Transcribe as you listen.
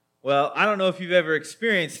Well, I don't know if you've ever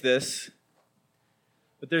experienced this,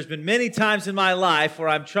 but there's been many times in my life where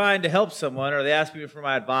I'm trying to help someone or they ask me for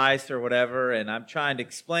my advice or whatever, and I'm trying to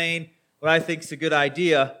explain what I think is a good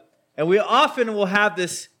idea. And we often will have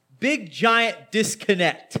this big, giant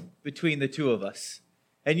disconnect between the two of us.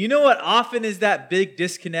 And you know what often is that big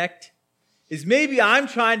disconnect? Is maybe I'm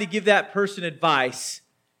trying to give that person advice,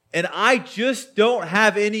 and I just don't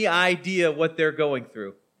have any idea what they're going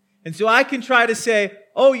through. And so I can try to say,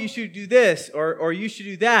 oh, you should do this, or you should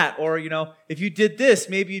do that, or, if you did this,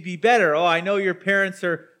 maybe you'd be better. Oh, I know your parents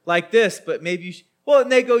are like this, but maybe you should. Well,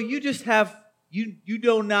 and they go, you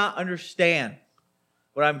do not understand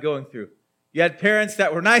what I'm going through. You had parents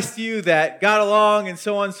that were nice to you, that got along, and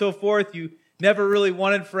so on and so forth. You never really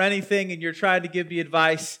wanted for anything, and you're trying to give me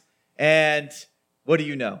advice, and what do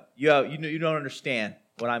you know? You don't understand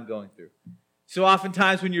what I'm going through. So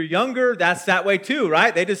oftentimes when you're younger, that's that way too,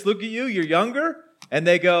 right? They just look at you, you're younger, and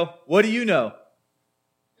they go, what do you know?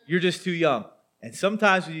 You're just too young. And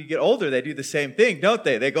sometimes when you get older, they do the same thing, don't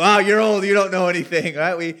they? They go, oh, you're old, you don't know anything,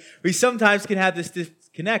 right? We sometimes can have this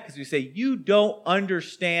disconnect because we say, you don't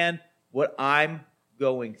understand what I'm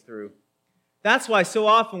going through. That's why so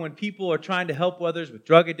often when people are trying to help others with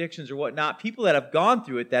drug addictions or whatnot, people that have gone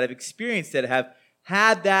through it, that have experienced it, have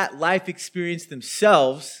had that life experience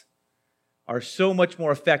themselves, are so much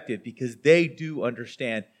more effective because they do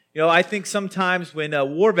understand. I think sometimes when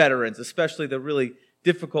war veterans, especially the really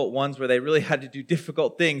difficult ones where they really had to do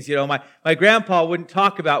difficult things, my grandpa wouldn't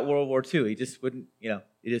talk about World War II. He just wouldn't, no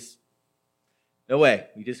way.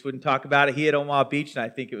 He just wouldn't talk about it. He had Omaha Beach, and I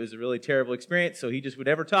think it was a really terrible experience, so he just would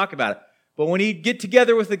never talk about it. But when he'd get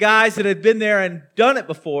together with the guys that had been there and done it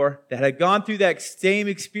before, that had gone through that same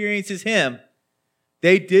experience as him,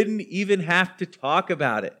 they didn't even have to talk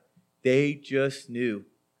about it. They just knew.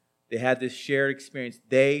 They had this shared experience.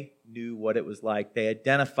 They knew what it was like. They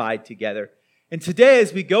identified together. And today,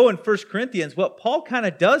 as we go in 1 Corinthians, what Paul kind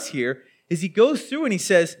of does here is he goes through and he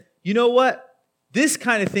says, you know what? This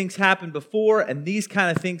kind of things happened before, and these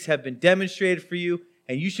kind of things have been demonstrated for you,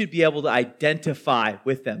 and you should be able to identify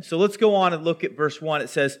with them. So let's go on and look at verse 1. It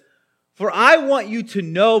says, for I want you to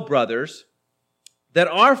know, brothers, that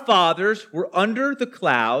our fathers were under the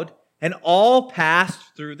cloud and all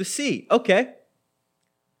passed through the sea. Okay.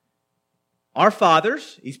 Our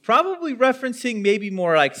fathers, he's probably referencing maybe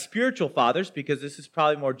more like spiritual fathers because this is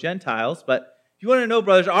probably more Gentiles. But if you want to know,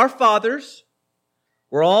 brothers, our fathers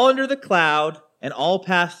were all under the cloud and all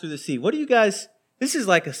passed through the sea. What do you guys, this is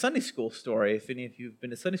like a Sunday school story. If any of you have been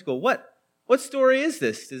to Sunday school, what story is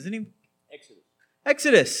this? Does any?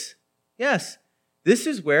 Exodus. Yes. This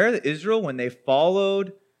is where Israel, when they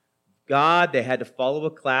followed God, they had to follow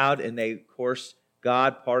a cloud, and of course,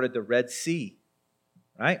 God parted the Red Sea,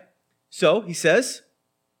 right? So, he says,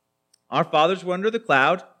 our fathers were under the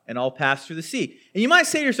cloud and all passed through the sea. And you might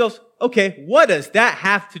say to yourselves, okay, what does that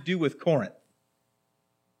have to do with Corinth?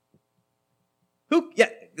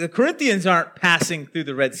 The Corinthians aren't passing through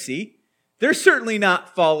the Red Sea. They're certainly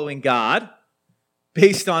not following God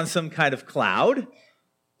based on some kind of cloud.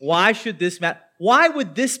 Why should this matter? Why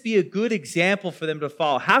would this be a good example for them to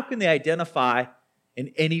follow? How can they identify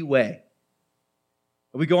in any way?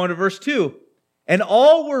 We go on to verse 2. And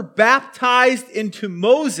all were baptized into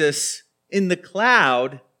Moses in the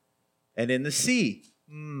cloud and in the sea.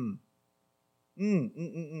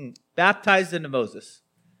 Baptized into Moses.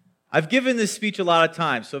 I've given this speech a lot of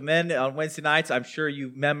times. So men, on Wednesday nights, I'm sure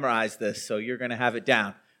you've memorized this, so you're going to have it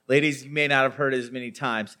down. Ladies, you may not have heard it as many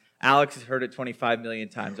times. Alex has heard it 25 million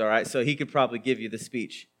times, all right? So he could probably give you the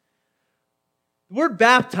speech. The word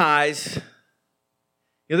baptize,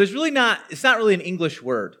 it's not really an English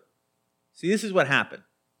word. See, this is what happened.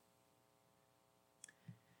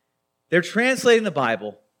 They're translating the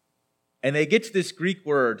Bible, and they get to this Greek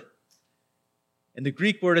word, and the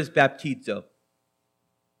Greek word is baptizo.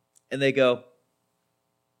 And they go,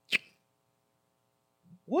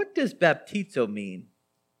 what does baptizo mean?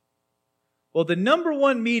 Well, the number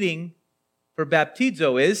one meaning for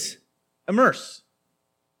baptizo is immerse.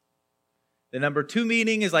 The number two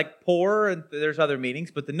meaning is like pour, and there's other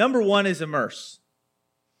meanings, but the number one is immerse.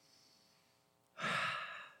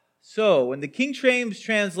 So, when the King James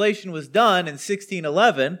translation was done in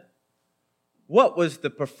 1611, what was the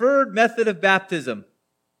preferred method of baptism?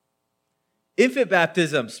 Infant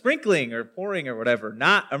baptism, sprinkling or pouring or whatever,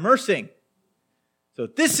 not immersing. So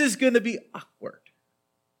this is going to be awkward.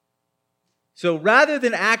 So rather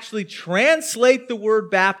than actually translate the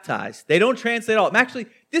word baptize, they don't translate all. Actually,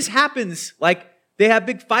 this happens like they have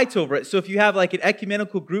big fights over it. So if you have like an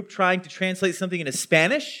ecumenical group trying to translate something into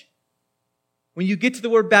Spanish, when you get to the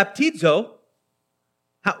word baptizo,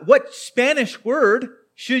 what Spanish word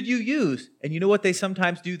should you use? And you know what they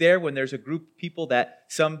sometimes do there when there's a group of people that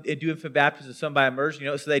some do infant baptism, some by immersion? You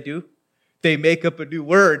know what they do? They make up a new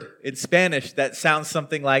word in Spanish that sounds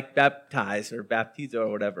something like baptize or baptizo or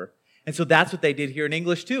whatever. And so that's what they did here in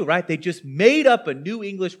English too, right? They just made up a new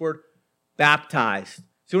English word, baptized.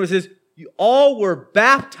 So when it says, you all were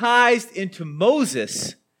baptized into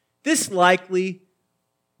Moses, this likely,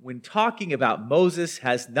 when talking about Moses,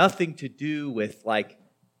 has nothing to do with like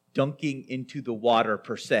dunking into the water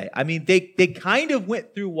per se. I mean, they kind of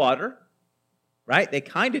went through water, right? They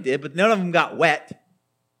kind of did, but none of them got wet.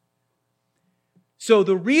 So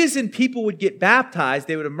the reason people would get baptized,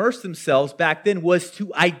 they would immerse themselves back then, was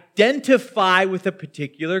to identify with a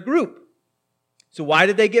particular group. So why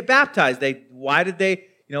did they get baptized?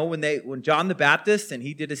 When John the Baptist and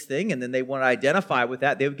he did his thing, and then they want to identify with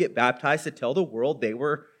that, they would get baptized to tell the world they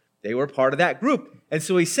were part of that group. And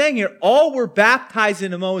so he's saying here, all were baptized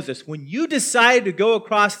into Moses. When you decided to go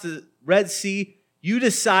across the Red Sea, you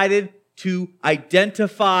decided to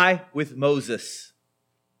identify with Moses.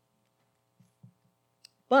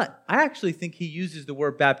 But I actually think he uses the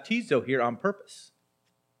word baptizo here on purpose.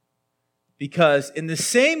 Because in the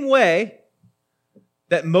same way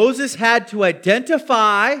that Moses had to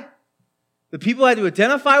identify, the people had to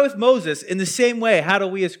identify with Moses, in the same way, how do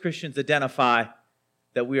we as Christians identify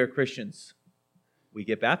that we are Christians? We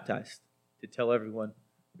get baptized to tell everyone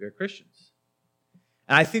we are Christians.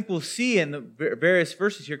 And I think we'll see in the various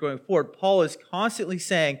verses here going forward, Paul is constantly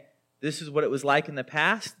saying, this is what it was like in the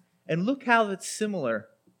past, and look how it's similar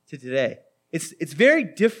to today. It's very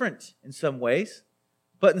different in some ways,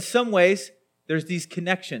 but in some ways, there's these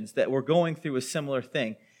connections that we're going through a similar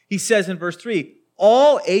thing. He says in verse 3,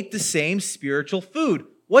 all ate the same spiritual food.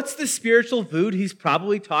 What's the spiritual food he's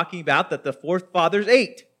probably talking about that the forefathers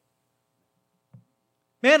ate?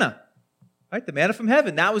 Manna, right? The manna from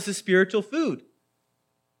heaven. That was the spiritual food.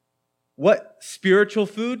 What spiritual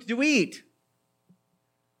food do we eat?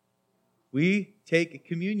 We take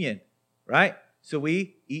communion, right? So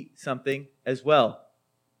we eat something as well.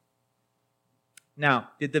 Now,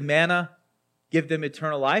 did the manna give them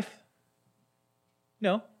eternal life?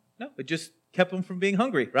 No. It just kept them from being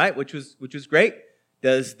hungry, right? Which was great.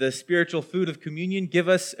 Does the spiritual food of communion give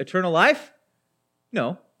us eternal life?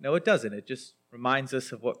 No, it doesn't. It just reminds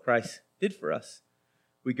us of what Christ did for us.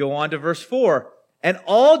 We go on to verse 4. And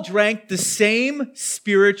all drank the same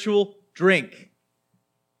spiritual drink.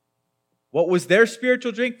 What was their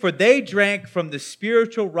spiritual drink? For they drank from the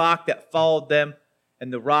spiritual rock that followed them,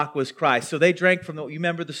 and the rock was Christ. So they drank from you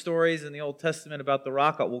remember the stories in the Old Testament about the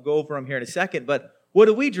rock? We'll go over them here in a second. But what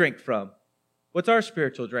do we drink from? What's our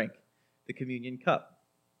spiritual drink? The communion cup.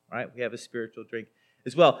 All right, we have a spiritual drink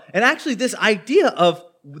as well. And actually, this idea of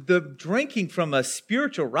the drinking from a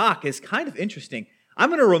spiritual rock is kind of interesting. I'm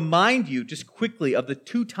going to remind you just quickly of the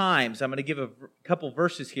two times. I'm going to give a couple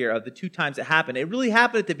verses here of the two times it happened. It really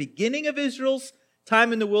happened at the beginning of Israel's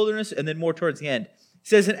time in the wilderness and then more towards the end. It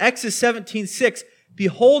says in Exodus 17:6,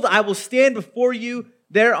 behold, I will stand before you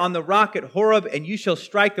there on the rock at Horeb, and you shall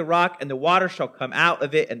strike the rock, and the water shall come out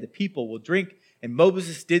of it, and the people will drink. And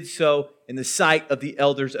Moses did so in the sight of the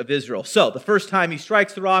elders of Israel. So the first time he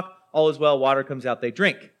strikes the rock, all is well, water comes out, they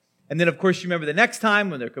drink. And then, of course, you remember the next time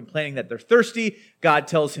when they're complaining that they're thirsty, God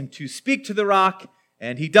tells him to speak to the rock,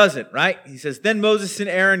 and he doesn't, right? He says, then Moses and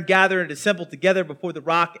Aaron gathered and assembled together before the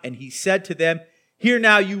rock, and he said to them, hear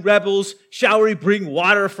now, you rebels, shall we bring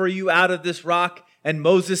water for you out of this rock? And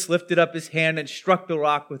Moses lifted up his hand and struck the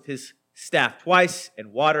rock with his staff twice,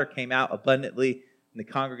 and water came out abundantly, and the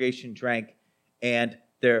congregation drank, and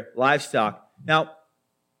their livestock. Now,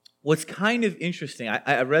 what's kind of interesting,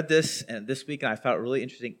 I read this week and I found it really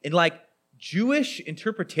interesting. In Jewish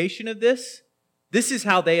interpretation of this is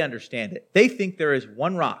how they understand it. They think there is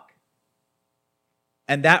one rock.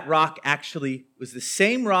 And that rock actually was the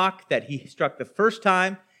same rock that he struck the first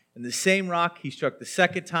time and the same rock he struck the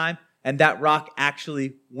second time. And that rock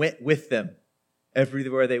actually went with them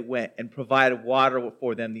everywhere they went and provided water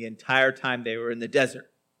for them the entire time they were in the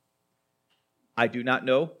desert. I do not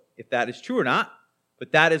know if that is true or not,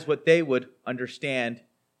 but that is what they would understand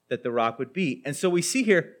that the rock would be. And so we see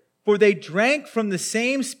here, for they drank from the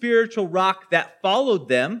same spiritual rock that followed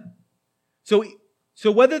them.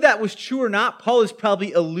 So whether that was true or not, Paul is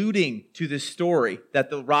probably alluding to this story that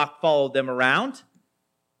the rock followed them around,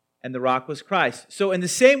 and the rock was Christ. So in the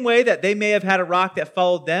same way that they may have had a rock that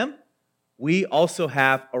followed them, we also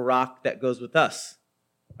have a rock that goes with us,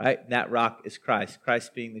 right? And that rock is Christ,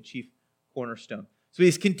 Christ being the chief cornerstone. So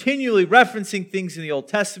he's continually referencing things in the Old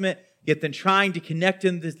Testament, yet then trying to connect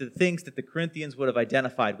them to the things that the Corinthians would have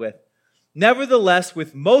identified with. Nevertheless,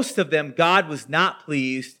 with most of them, God was not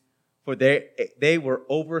pleased, for they were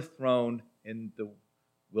overthrown in the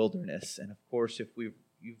wilderness. And of course, if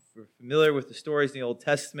you're familiar with the stories in the Old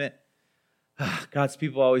Testament, God's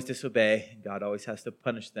people always disobey, and God always has to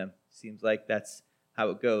punish them. Seems like that's how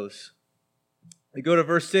it goes. We go to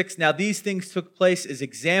verse 6. Now these things took place as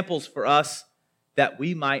examples for us that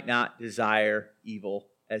we might not desire evil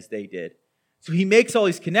as they did. So he makes all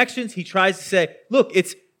these connections. He tries to say, look,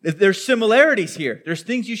 there's similarities here. There's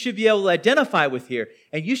things you should be able to identify with here.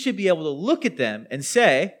 And you should be able to look at them and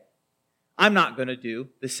say, I'm not going to do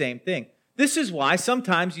the same thing. This is why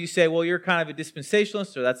sometimes you say, well, you're kind of a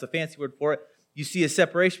dispensationalist, or that's a fancy word for it. You see a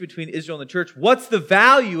separation between Israel and the church. What's the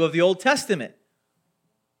value of the Old Testament?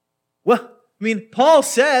 Well, Paul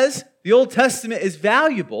says the Old Testament is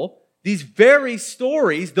valuable. These very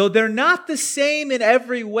stories, though they're not the same in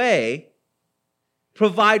every way,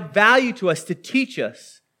 provide value to us to teach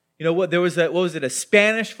us. There was a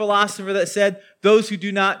Spanish philosopher that said, those who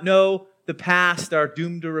do not know the past are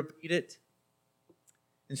doomed to repeat it.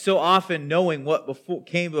 And so often knowing what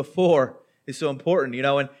came before is so important,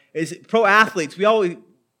 And as pro athletes, we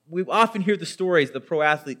often hear the stories of the pro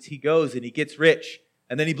athletes. He goes and he gets rich,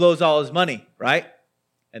 and then he blows all his money, right?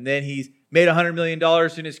 And then he's made $100 million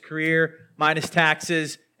in his career, minus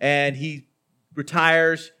taxes, and he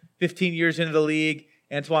retires 15 years into the league,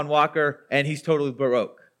 Antoine Walker, and he's totally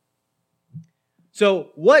broke.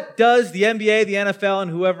 So what does the NBA, the NFL,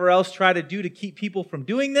 and whoever else try to do to keep people from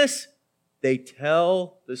doing this? They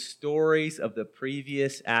tell the stories of the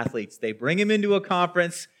previous athletes. They bring them into a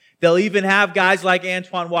conference. They'll even have guys like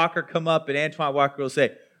Antoine Walker come up, and Antoine Walker will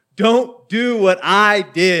say, don't do what I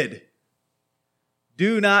did.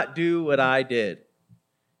 Do not do what I did.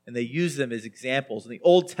 And they use them as examples. And the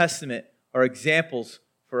Old Testament are examples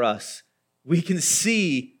for us. We can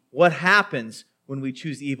see what happens when we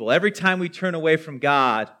choose evil. Every time we turn away from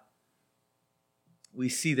God, we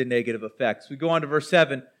see the negative effects. We go on to verse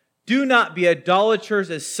 7. Do not be idolaters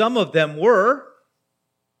as some of them were.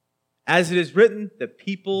 As it is written, the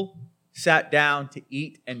people sat down to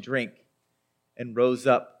eat and drink and rose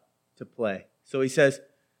up to play. So he says,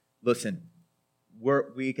 listen,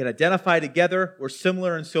 we can identify together. We're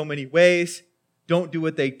similar in so many ways. Don't do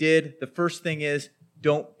what they did. The first thing is,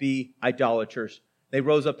 don't be idolaters. They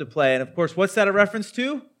rose up to play. And of course, what's that a reference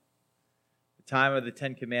to? The time of the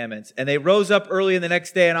Ten Commandments. And they rose up early in the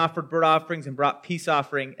next day and offered burnt offerings and brought peace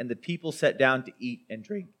offering. And the people sat down to eat and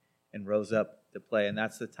drink and rose up to play. And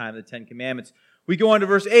that's the time of the Ten Commandments. We go on to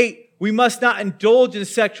verse 8. We must not indulge in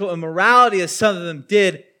sexual immorality as some of them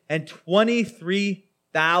did. And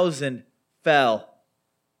 23,000 fell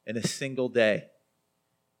in a single day.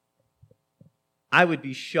 I would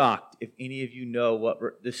be shocked if any of you know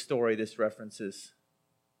what this story this references.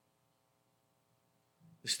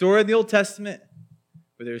 The story in the Old Testament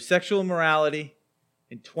where there was sexual immorality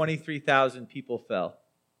and 23,000 people fell.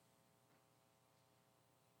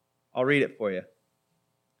 I'll read it for you.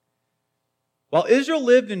 While Israel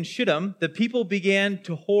lived in Shittim, the people began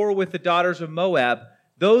to whore with the daughters of Moab.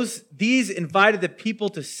 These invited the people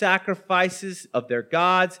to sacrifices of their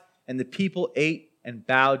gods, and the people ate and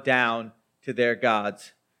bowed down to their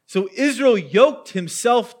gods. So Israel yoked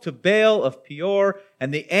himself to Baal of Peor,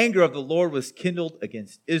 and the anger of the Lord was kindled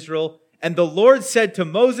against Israel. And the Lord said to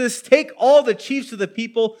Moses, take all the chiefs of the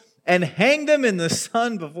people and hang them in the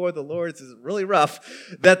sun before the Lord. This is really rough.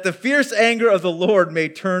 That the fierce anger of the Lord may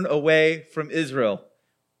turn away from Israel.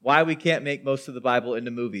 Why we can't make most of the Bible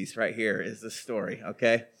into movies right here is the story,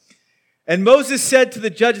 okay? And Moses said to the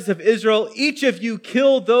judges of Israel, each of you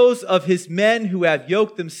kill those of his men who have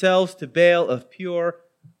yoked themselves to Baal of Peor.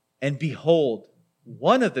 And behold,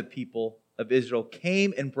 one of the people of Israel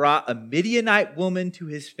came and brought a Midianite woman to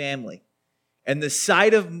his family. And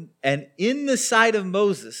in the sight of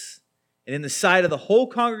Moses, and in the sight of the whole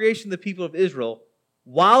congregation of the people of Israel,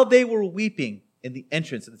 while they were weeping in the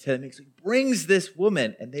entrance of the tent, he brings this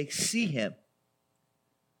woman, and they see him.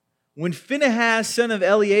 When Phinehas, son of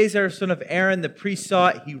Eleazar, son of Aaron, the priest saw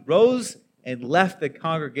it, he rose and left the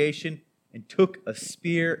congregation and took a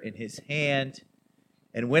spear in his hand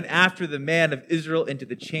and went after the man of Israel into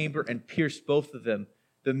the chamber and pierced both of them,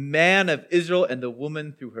 the man of Israel and the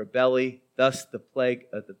woman through her belly. Thus the plague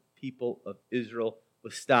of the people of Israel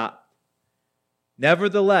was stopped.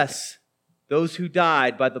 Nevertheless, those who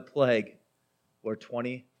died by the plague were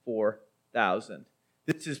 24,000.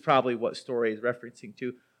 This is probably what story is referencing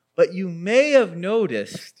to. But you may have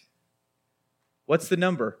noticed, what's the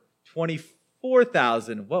number?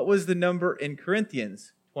 24,000. What was the number in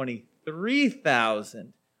Corinthians?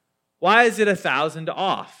 23,000. Why is it 1,000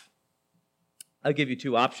 off? I'll give you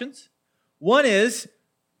two options. One is,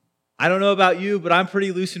 I don't know about you, but I'm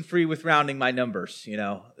pretty loose and free with rounding my numbers,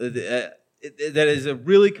 That is a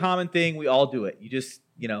really common thing. We all do it. You just,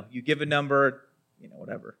 you give a number,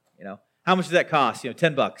 whatever, How much does that cost?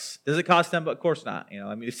 $10. Does it cost $10? Of course not.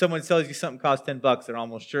 If someone tells you something costs $10, they're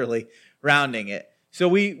almost surely rounding it. So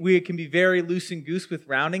we can be very loose and goose with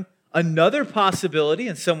rounding. Another possibility,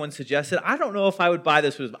 and someone suggested, I don't know if I would buy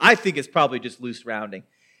this, I think it's probably just loose rounding,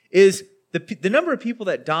 is the number of people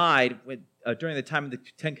that died during the time of the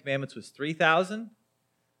Ten Commandments was 3,000.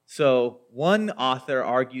 So one author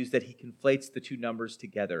argues that he conflates the two numbers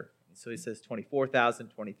together. So he says 24,000,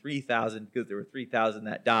 23,000, because there were 3,000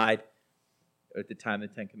 that died at the time of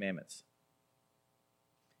the Ten Commandments.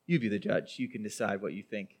 You be the judge. You can decide what you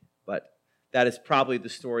think. But that is probably the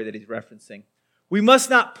story that he's referencing. We must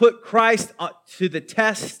not put Christ to the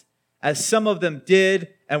test, as some of them did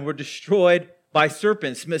and were destroyed by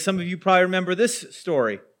serpents. Some of you probably remember this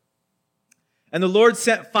story. And the Lord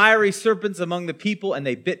sent fiery serpents among the people, and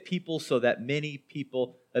they bit people so that many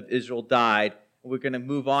people of Israel died. We're going to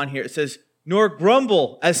move on here. It says, nor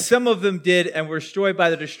grumble, as some of them did and were destroyed by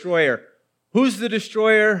the destroyer. Who's the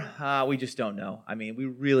destroyer? We just don't know. We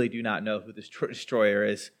really do not know who the destroyer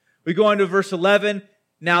is. We go on to verse 11.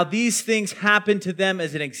 Now these things happened to them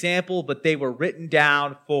as an example, but they were written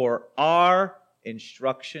down for our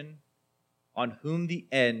instruction, on whom the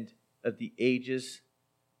end of the ages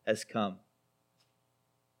has come.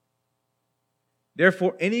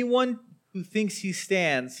 Therefore, anyone who thinks he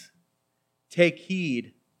stands, take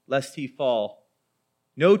heed lest he fall.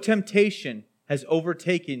 No temptation has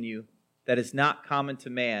overtaken you that is not common to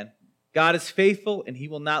man. God is faithful, and he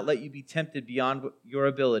will not let you be tempted beyond your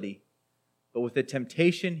ability. But with the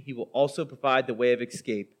temptation, he will also provide the way of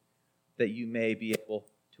escape, that you may be able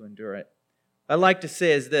to endure it. What I'd like to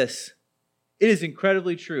say is this. It is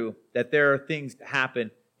incredibly true that there are things that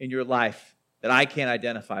happen in your life that I can't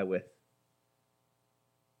identify with.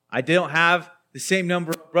 I don't have the same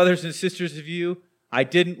number of brothers and sisters of you. I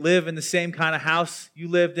didn't live in the same kind of house you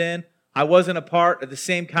lived in. I wasn't a part of the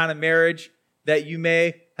same kind of marriage that you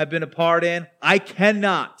may have been a part in. I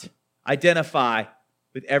cannot identify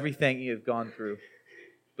with everything you have gone through.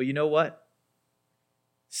 But you know what?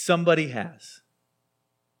 Somebody has.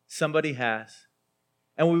 Somebody has.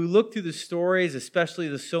 And when we look through the stories,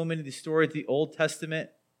 especially so many of the stories of the Old Testament,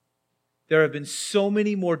 there have been so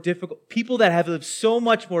many more difficult people that have lived so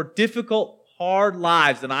much more difficult, hard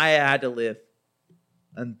lives than I had to live.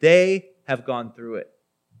 And they have gone through it.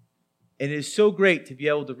 And it is so great to be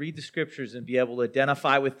able to read the scriptures and be able to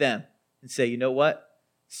identify with them and say, you know what?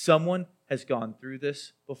 Someone has gone through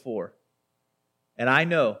this before. And I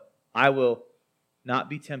know I will not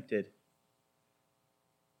be tempted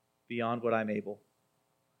beyond what I'm able.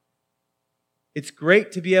 It's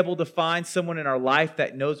great to be able to find someone in our life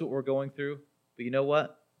that knows what we're going through. But you know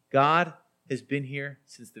what? God has been here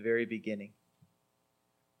since the very beginning.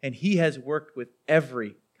 And he has worked with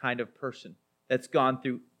every kind of person that's gone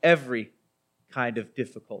through every kind of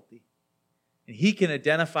difficulty. And he can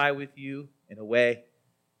identify with you in a way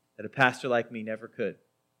that a pastor like me never could.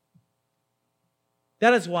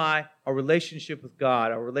 That is why our relationship with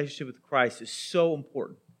God, our relationship with Christ is so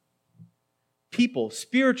important. People,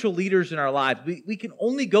 spiritual leaders in our lives, we can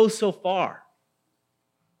only go so far.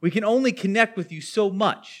 We can only connect with you so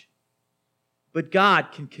much. But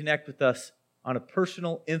God can connect with us on a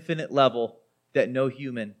personal, infinite level that no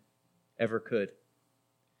human ever could.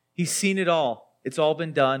 He's seen it all. It's all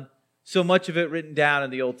been done. So much of it written down in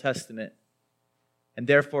the Old Testament. And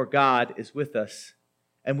therefore, God is with us.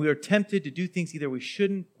 And we are tempted to do things either we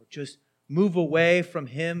shouldn't or just move away from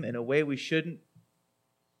him in a way we shouldn't.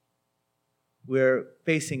 We're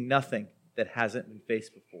facing nothing that hasn't been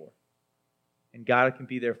faced before. And God can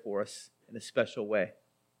be there for us in a special way.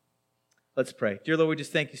 Let's pray. Dear Lord, we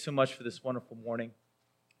just thank you so much for this wonderful morning.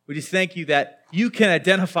 We just thank you that you can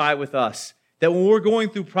identify with us. That when we're going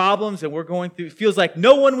through problems and it feels like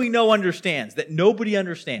no one we know understands, that nobody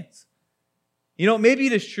understands. Maybe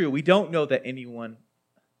it is true. We don't know anyone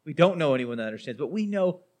that understands, but we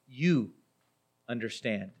know you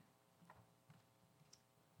understand.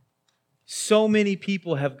 So many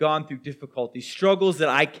people have gone through difficulties, struggles that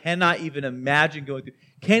I cannot even imagine going through,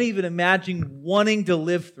 can't even imagine wanting to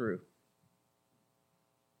live through.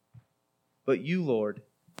 But you, Lord,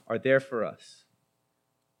 are there for us.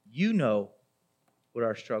 You know what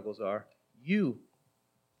our struggles are. You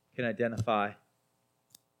can identify.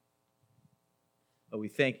 But we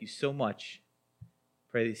thank you so much.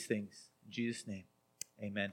 Pray these things in Jesus' name. Amen.